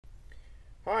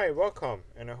Hi, welcome,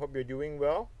 and I hope you're doing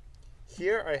well.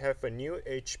 Here I have a new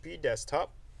HP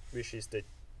desktop, which is the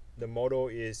model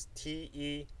is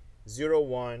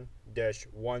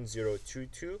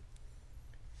TE01-1022.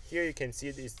 Here you can see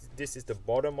this is the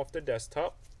bottom of the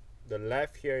desktop. The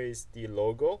left here is the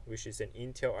logo, which is an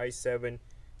Intel i7.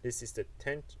 This is the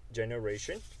 10th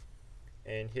generation,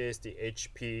 and here's the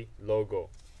HP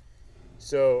logo.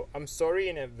 So I'm sorry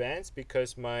in advance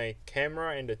because my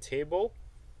camera and the table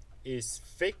is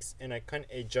fixed and I can't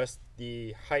adjust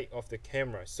the height of the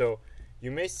camera, so you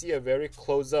may see a very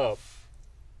close up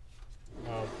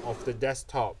of the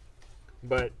desktop,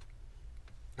 but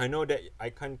I know that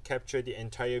I can't capture the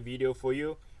entire video for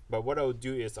you. But what I'll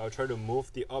do is I'll try to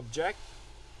move the object,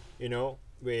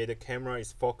 where the camera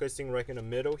is focusing right in the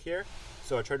middle here.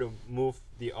 So I'll try to move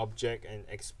the object and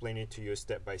explain it to you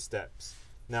step by steps.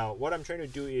 Now what I'm trying to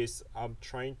do is I'm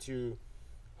trying to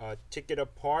take it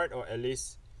apart, or at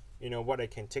least what I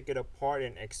can take it apart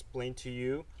and explain to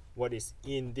you what is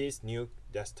in this new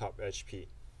desktop HP.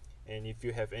 And if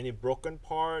you have any broken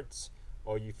parts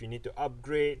or if you need to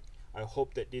upgrade, I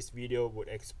hope that this video would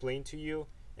explain to you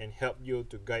and help you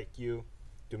to guide you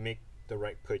to make the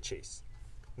right purchase.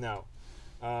 Now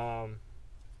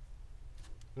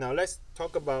let's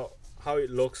talk about how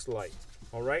it looks like.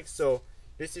 Alright, so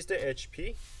this is the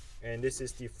HP and this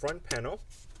is the front panel.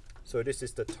 So this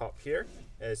is the top here.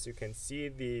 As you can see,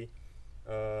 the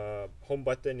home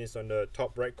button is on the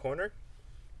top right corner,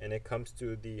 and it comes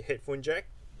to the headphone jack.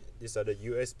 These are the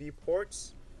USB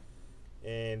ports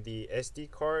and the SD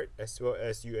card, as well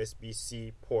as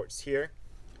USB-C ports here.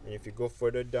 And if you go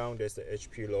further down, there's the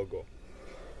HP logo.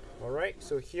 Alright,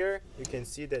 so here you can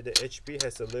see that the HP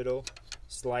has a little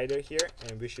slider here,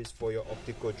 and which is for your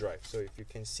optical drive. So if you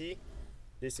can see,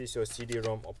 this is your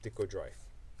CD-ROM optical drive.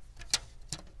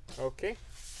 Okay,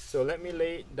 so let me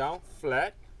lay it down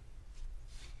flat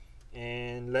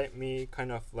and let me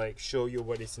kind of like show you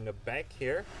what is in the back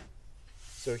here.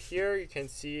 So here you can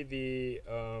see the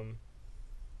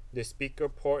speaker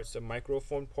ports, the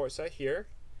microphone ports are here.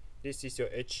 This is your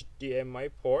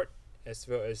HDMI port as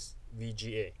well as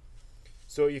VGA.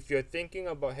 So if you're thinking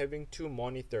about having two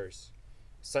monitors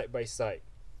side by side,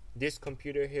 this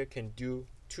computer here can do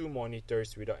two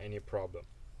monitors without any problem.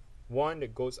 One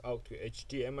that goes out to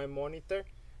HDMI monitor,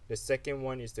 the second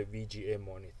one is the VGA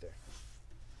monitor.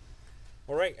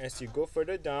 Alright, as you go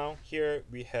further down, here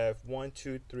we have 1,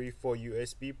 2, 3, 4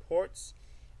 USB ports,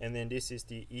 and then this is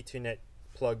the Ethernet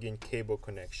plug-in cable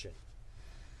connection.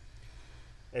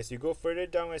 As you go further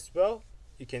down as well,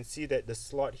 you can see that the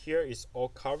slot here is all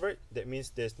covered. That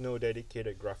means there's no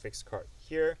dedicated graphics card.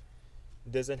 Here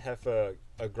doesn't have a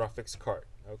graphics card,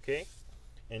 okay?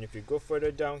 And if you go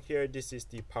further down here, this is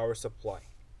the power supply.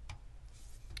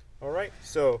 Alright,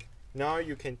 so now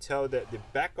you can tell that the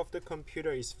back of the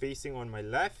computer is facing on my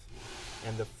left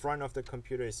and the front of the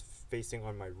computer is facing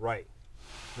on my right.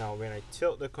 Now when I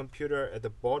tilt the computer at the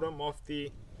bottom of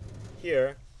the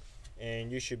here, and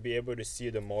you should be able to see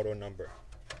the model number.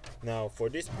 Now for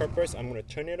this purpose, I'm going to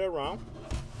turn it around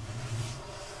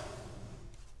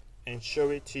and show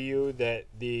it to you that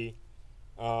the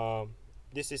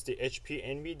this is the HP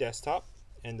Envy Desktop,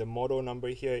 and the model number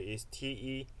here is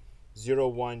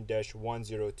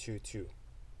TE01-1022.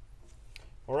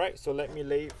 Alright, so let me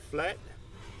lay it flat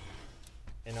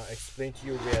and I'll explain to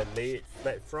you where I lay it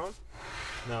flat from.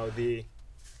 Now the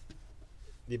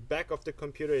back of the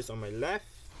computer is on my left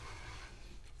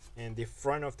and the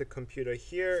front of the computer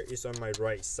here is on my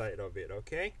right side of it,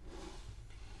 okay?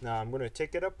 Now I'm going to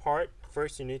take it apart.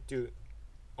 First you need to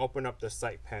open up the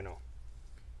side panel.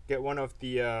 Get one of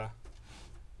the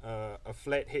a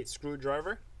flathead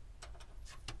screwdriver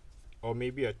or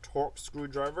maybe a Torx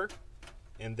screwdriver,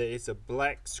 and there is a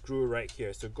black screw right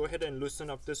here. So go ahead and loosen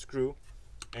up the screw,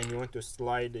 and you want to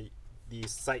slide the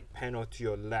side panel to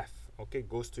your left. Okay,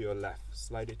 goes to your left.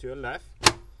 Slide it to your left,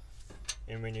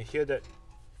 and when you hear that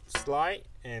slide,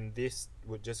 and this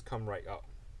would just come right out.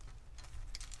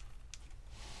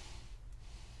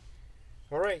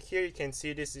 Alright, here you can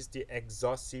see this is the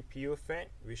exhaust CPU fan,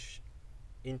 which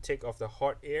intake of the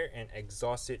hot air and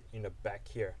exhaust it in the back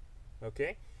here.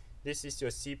 Okay, this is your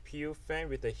CPU fan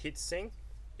with a heat sink.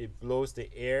 It blows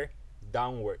the air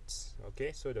downwards.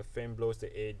 Okay, so the fan blows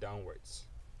the air downwards.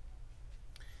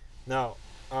 Now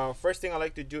first thing I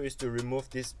like to do is to remove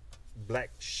this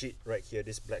black sheet right here,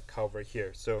 this black cover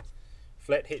here. So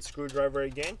flathead screwdriver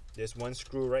again, there's one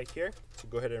screw right here, so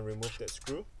go ahead and remove that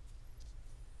screw.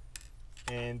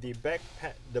 And the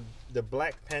the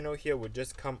black panel here would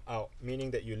just come out,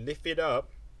 meaning that you lift it up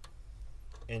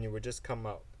and it would just come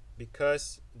out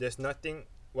because there's nothing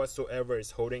whatsoever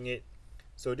is holding it.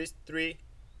 So these three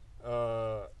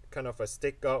kind of a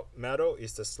stick out metal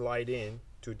is to slide in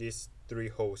to these 3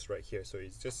 holes right here. So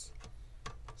it's just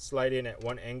slide in at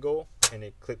one angle and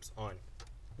it clips on.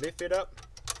 Lift it up.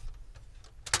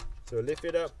 So lift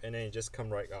it up and then it just come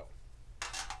right out.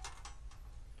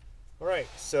 Alright,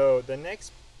 so the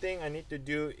next thing I need to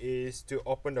do is to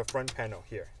open the front panel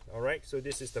here. Alright, so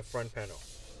this is the front panel.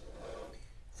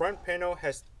 Front panel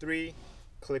has 3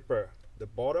 clipper. The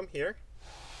bottom here,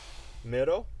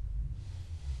 middle,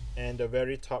 and the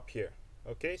very top here.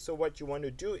 Okay, so what you want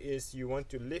to do is you want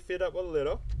to lift it up a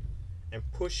little and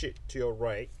push it to your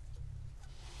right.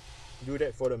 Do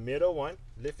that for the middle one.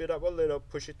 Lift it up a little,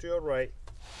 push it to your right,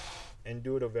 and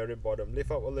do the very bottom. Lift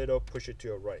up a little, push it to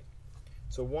your right.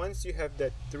 So once you have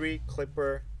that 3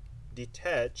 clipper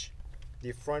detached,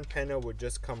 the front panel will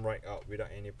just come right out without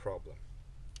any problem.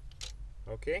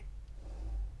 Okay,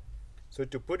 so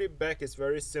to put it back is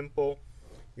very simple.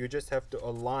 You just have to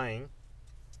align,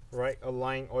 right?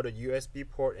 Align all the USB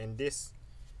port and this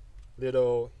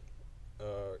little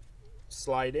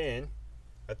slide in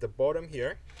at the bottom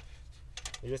here.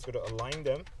 You just got to align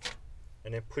them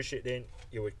and then push it in.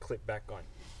 It would clip back on.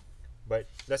 But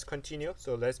let's continue.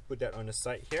 So let's put that on the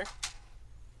side here.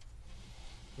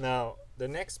 Now the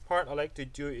next part I like to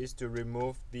do is to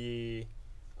remove the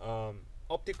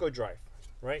optical drive,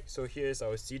 right? So here's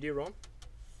our CD-ROM.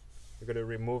 You're going to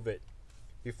remove it.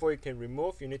 Before you can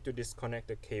remove, you need to disconnect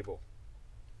the cable.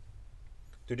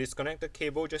 To disconnect the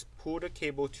cable, just pull the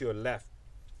cable to your left.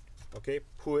 Okay,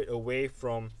 pull it away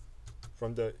from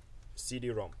the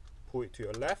CD-ROM. Pull it to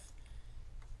your left.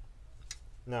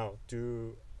 Now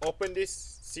to open this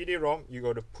CD-ROM, you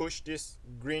got to push this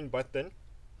green button,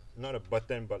 not a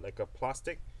button but like a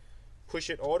plastic.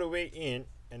 Push it all the way in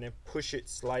and then push it,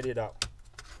 slide it out.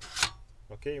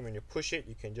 Okay, when you push it,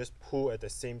 you can just pull at the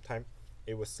same time.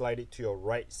 It will slide it to your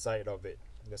right side of it.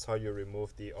 That's how you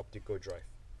remove the optical drive.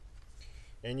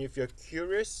 And if you're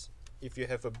curious, if you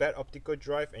have a bad optical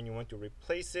drive and you want to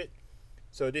replace it,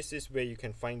 so this is where you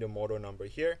can find the model number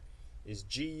here. Is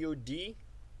GUD1N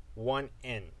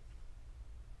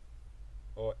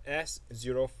or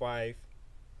S05NT.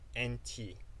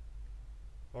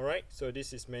 Alright, so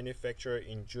this is manufactured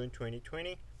in June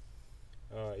 2020.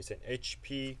 It's an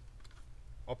HP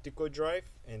optical drive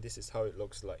and this is how it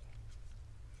looks like.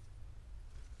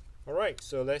 Alright,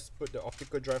 so let's put the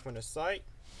optical drive on the side.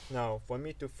 Now for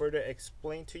me to further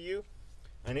explain to you,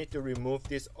 I need to remove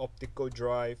this optical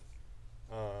drive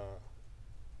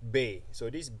bay. So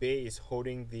this bay is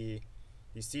holding the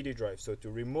CD drive. So to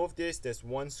remove this, there's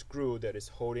one screw that is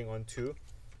holding onto,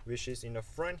 which is in the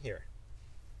front here.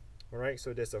 Alright,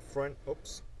 so there's a front,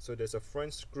 so there's a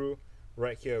front screw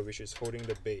right here which is holding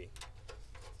the bay.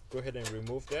 Go ahead and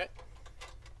remove that.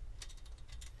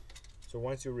 So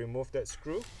once you remove that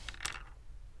screw,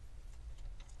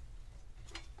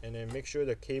 and then make sure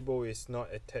the cable is not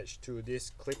attached to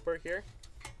this clipper here.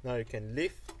 Now you can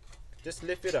just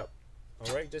lift it up.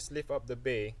 Alright, just lift up the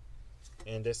bay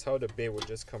and that's how the bay will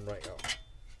just come right out.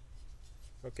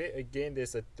 Okay, again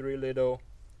there's a 3 little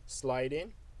slide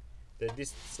in. That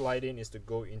this slide in is to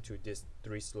go into these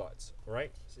 3 slots.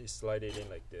 Alright, so you slide it in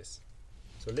like this.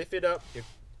 So lift it up,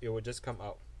 it will just come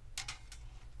out.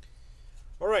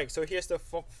 Alright, so here's the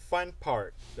fun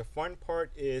part. The fun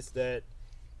part is that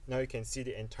now you can see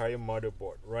the entire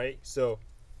motherboard, right? So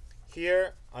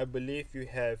here I believe you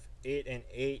have 8 and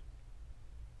 8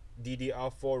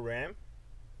 DDR4 RAM.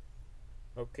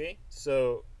 Okay,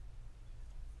 so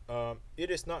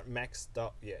it is not maxed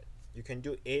out yet. You can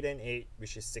do 8 and 8,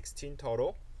 which is 16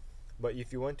 total, but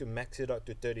if you want to max it out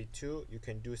to 32, you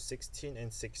can do 16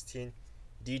 and 16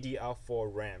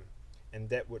 DDR4 RAM, and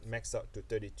that would max out to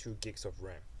 32 gigs of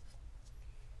RAM.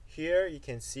 Here you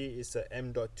can see it's a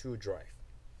M.2 drive.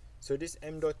 So this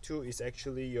M.2 is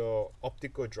actually your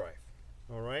optical drive.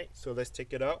 Alright, so let's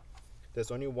take it out.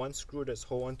 There's only one screw that's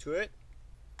hold on to it.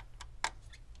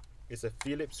 It's a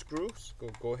Phillips screw. So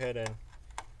go ahead and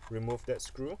remove that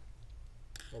screw.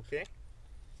 Okay,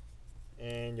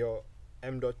 and your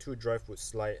M.2 drive would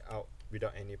slide out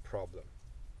without any problem.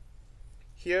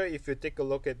 Here, if you take a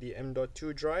look at the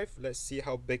M.2 drive, let's see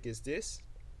how big is this.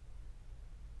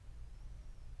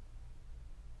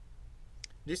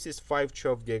 This is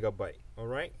 512 gigabyte.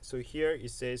 Alright, so here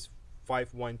it says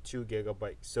 512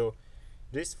 gigabyte. So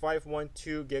this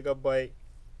 512 gigabyte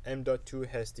M.2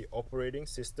 has the operating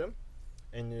system,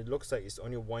 and it looks like it's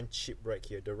only one chip right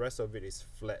here. The rest of it is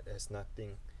flat, has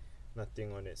nothing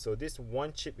on it. So this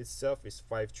one chip itself is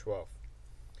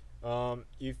 512.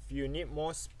 If you need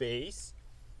more space,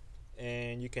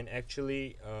 and you can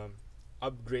actually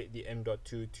upgrade the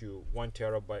M.2 to 1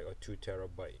 terabyte or 2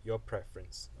 terabyte, your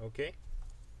preference. Okay,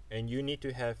 and you need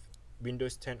to have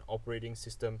Windows 10 operating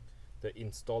system, the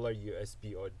installer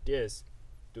USB or disk,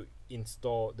 to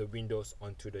install the Windows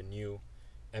onto the new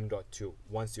M.2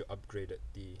 once you upgraded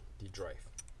the drive.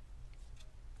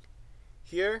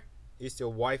 Here is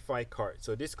your Wi-Fi card.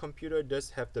 So this computer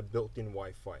does have the built-in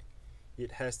Wi-Fi.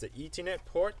 It has the Ethernet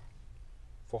port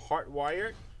for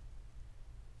hardwired.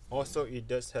 Also, it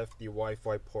does have the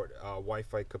Wi-Fi port,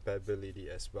 Wi-Fi capability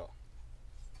as well.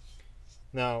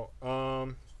 Now,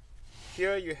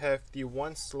 here you have the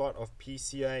one slot of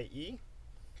PCIe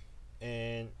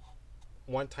and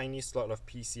one tiny slot of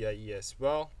PCIe as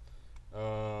well.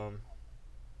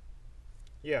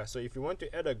 Yeah, so if you want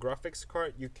to add a graphics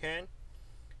card, you can,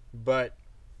 but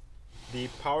the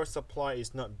power supply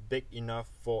is not big enough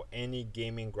for any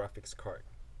gaming graphics card.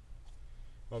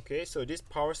 Okay, so this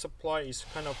power supply is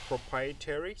kind of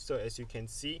proprietary. So as you can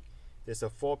see, there's a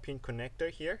 4-pin connector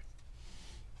here.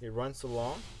 It runs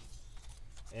along,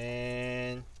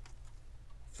 and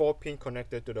 4-pin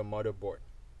connector to the motherboard.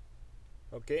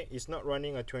 Okay, it's not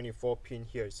running a 24-pin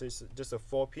here, so it's just a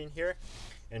 4-pin here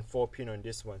and 4-pin on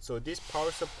this one. So this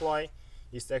power supply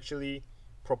is actually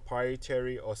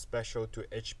proprietary or special to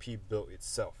HP build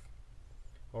itself.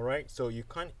 Alright, so you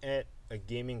can't add a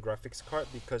gaming graphics card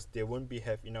because they won't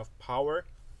have enough power.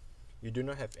 You do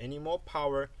not have any more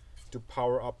power to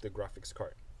power up the graphics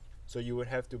card. So you would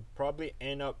have to probably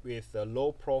end up with a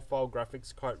low profile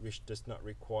graphics card which does not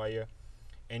require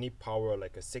any power,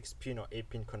 like a 6-pin or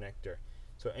 8-pin connector.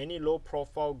 So any low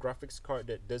profile graphics card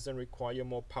that doesn't require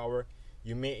more power,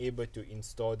 you may able to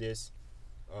install this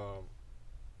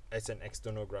as an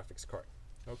external graphics card.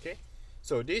 Okay,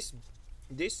 so this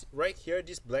right here,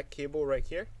 this black cable right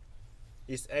here,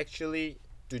 is actually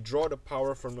to draw the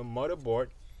power from the motherboard,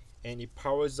 and it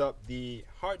powers up the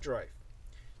hard drive.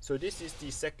 So this is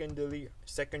the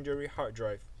secondary hard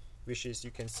drive, which is,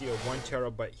 you can see, a 1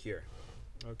 terabyte here.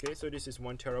 Okay, so this is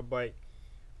 1 terabyte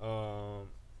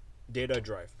data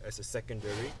drive as a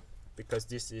secondary, because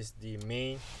this is the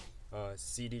main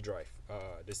CD drive,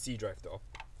 the C drive, the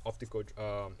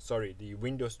the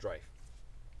Windows drive.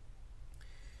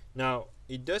 Now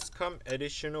it does come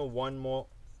additional one more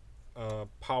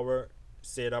power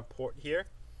setup port here,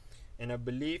 and I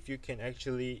believe you can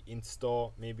actually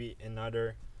install maybe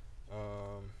another.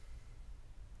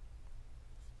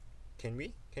 Can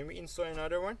we install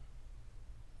another one?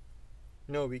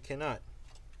 No, we cannot.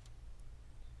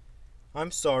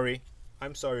 I'm sorry,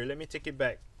 let me take it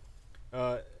back.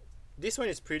 This one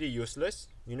is pretty useless.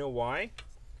 You know why?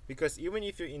 Because even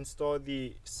if you install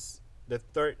the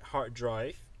third hard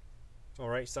drive,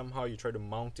 alright, somehow you try to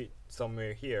mount it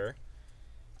somewhere here,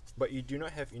 but you do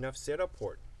not have enough setup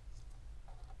port.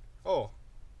 Oh,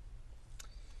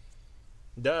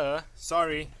 duh,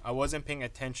 sorry, I wasn't paying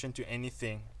attention to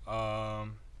anything.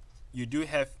 You do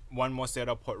have one more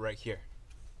setup port right here.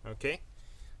 Okay,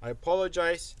 I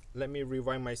apologize. Let me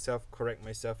rewind myself, correct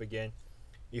myself again.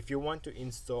 If you want to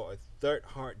install a third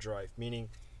hard drive, meaning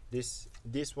this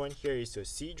one here is your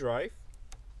C drive,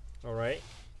 alright,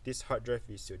 this hard drive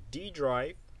is your D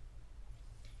drive,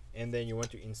 and then you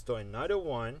want to install another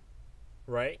one,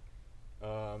 right?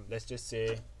 Let's just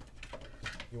say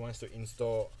you want to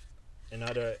install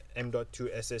another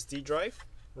M.2 SSD drive,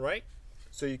 right?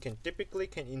 So you can typically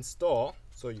install,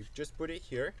 so you just put it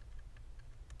here,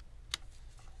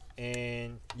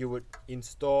 and you would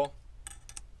install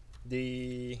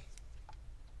the,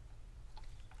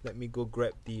 let me go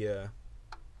grab the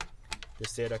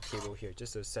setup cable here,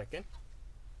 just a second.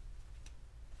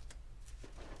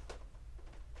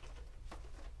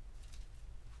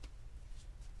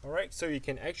 Alright, so you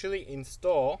can actually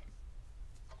install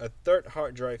a third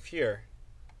hard drive here.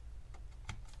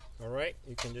 Alright,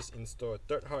 you can just install a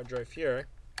third hard drive here.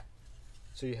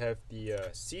 So you have the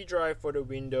C drive for the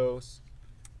Windows,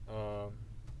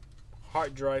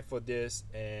 hard drive for this,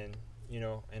 and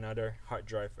another hard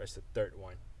drive as a third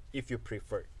one if you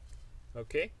prefer.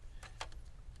 Okay,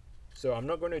 so I'm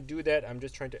not going to do that. I'm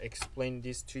just trying to explain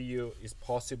this to you. It's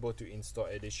possible to install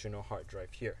additional hard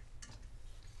drive here.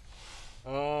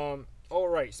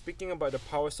 Alright, speaking about the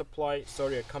power supply,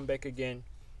 sorry, I come back again.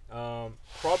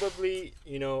 Probably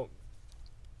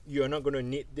you're not going to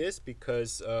need this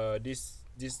because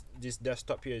this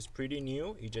desktop here is pretty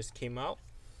new. It just came out,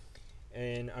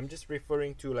 and I'm just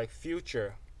referring to like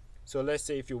future. So let's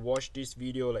say if you watch this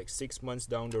video like 6 months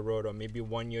down the road, or maybe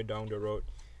 1 year down the road,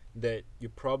 that you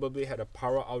probably had a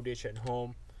power outage at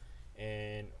home,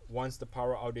 and once the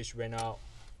power outage went out,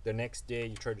 the next day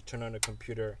you try to turn on the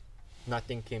computer,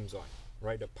 nothing comes on,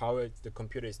 right? The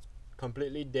computer is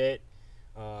completely dead,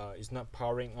 it's not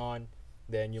powering on.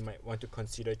 Then you might want to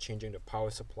consider changing the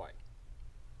power supply.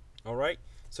 Alright,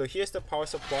 So here's the power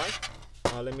supply.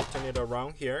 Let me turn it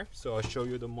around here so I'll show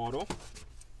you the model.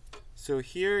 So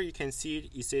here you can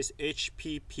see it says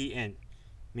HPPN,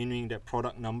 meaning the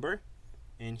product number,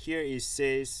 and here it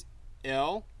says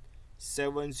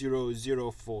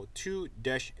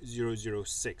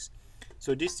L70042-006.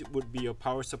 So this would be your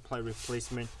power supply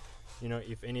replacement. You know,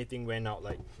 if anything went out,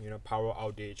 like, you know, power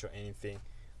outage or anything,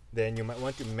 then you might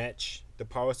want to match the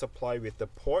power supply with the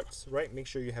ports, right? Make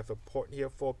sure you have a port here,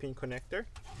 4-pin connector,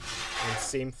 and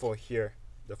same for here,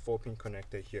 the 4-pin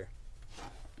connector here.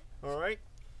 All right.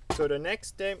 So the next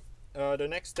step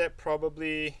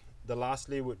probably the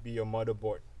lastly would be your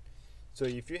motherboard. So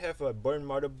if you have a burned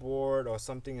motherboard or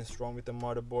something is wrong with the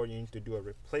motherboard, you need to do a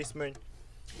replacement.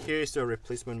 Here's the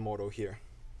replacement model here.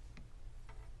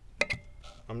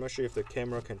 I'm not sure if the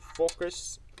camera can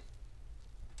focus.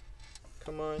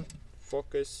 Come on,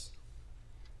 focus.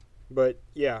 But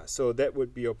yeah, so that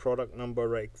would be your product number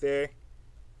right there.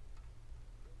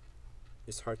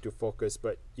 It's hard to focus,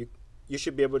 but you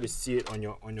should be able to see it on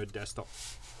your desktop,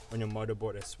 on your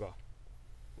motherboard as well.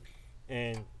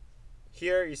 And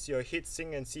here is your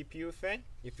heatsink and CPU fan.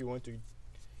 If you want to,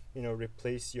 you know,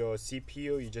 replace your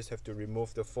CPU, you just have to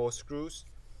remove the 4 screws,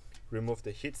 remove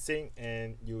the heatsink,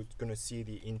 and you're gonna see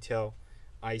the Intel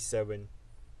i7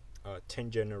 10th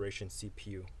generation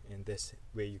CPU, and this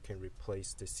way you can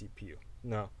replace the CPU.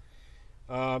 Now,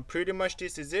 pretty much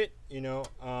this is it. You know,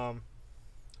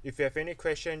 if you have any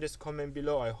question, just comment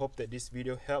below. I hope that this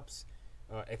video helps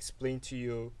explain to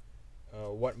you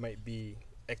what might be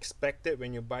expected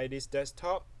when you buy this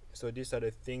desktop. So these are the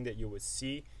things that you would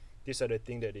see. These are the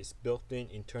things that is built in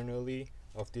internally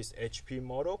of this HP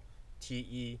model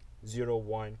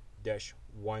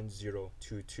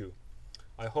TE01-1022.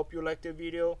 I hope you liked the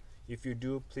video. If you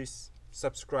do, please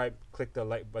subscribe, click the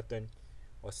like button,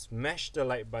 or smash the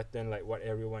like button like what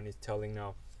everyone is telling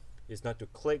now. It's not to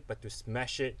click but to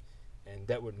smash it, and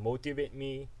that would motivate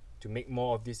me to make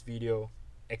more of this video,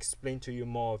 explain to you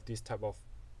more of this type of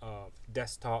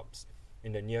desktops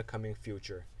in the near coming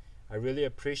future. I really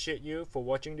appreciate you for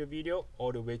watching the video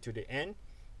all the way to the end,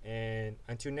 and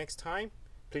until next time,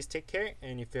 please take care,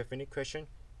 and if you have any question,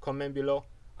 comment below.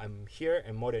 I'm here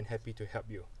and more than happy to help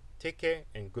you. Take care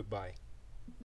and goodbye.